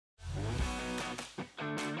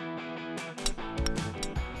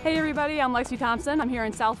Hey everybody, I'm Lexi Thompson. I'm here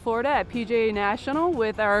in South Florida at PGA National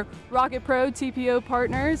with our Rocket Pro TPO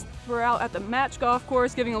partners. We're out at the match golf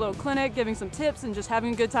course giving a little clinic, giving some tips, and just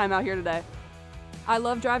having a good time out here today. I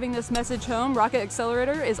love driving this message home. Rocket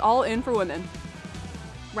Accelerator is all in for women.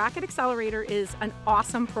 Rocket Accelerator is an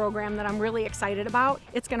awesome program that I'm really excited about.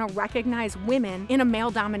 It's going to recognize women in a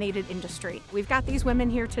male-dominated industry. We've got these women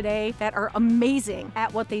here today that are amazing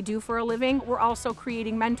at what they do for a living. We're also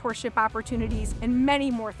creating mentorship opportunities and many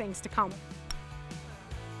more things to come.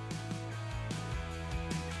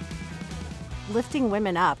 Lifting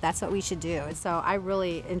women up, that's what we should do. And so I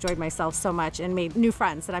really enjoyed myself so much and made new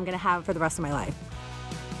friends that I'm going to have for the rest of my life.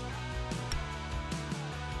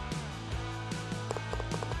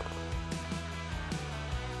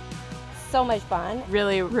 So much fun.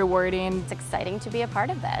 Really rewarding. It's exciting to be a part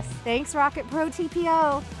of this. Thanks, Rocket Pro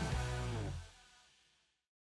TPO.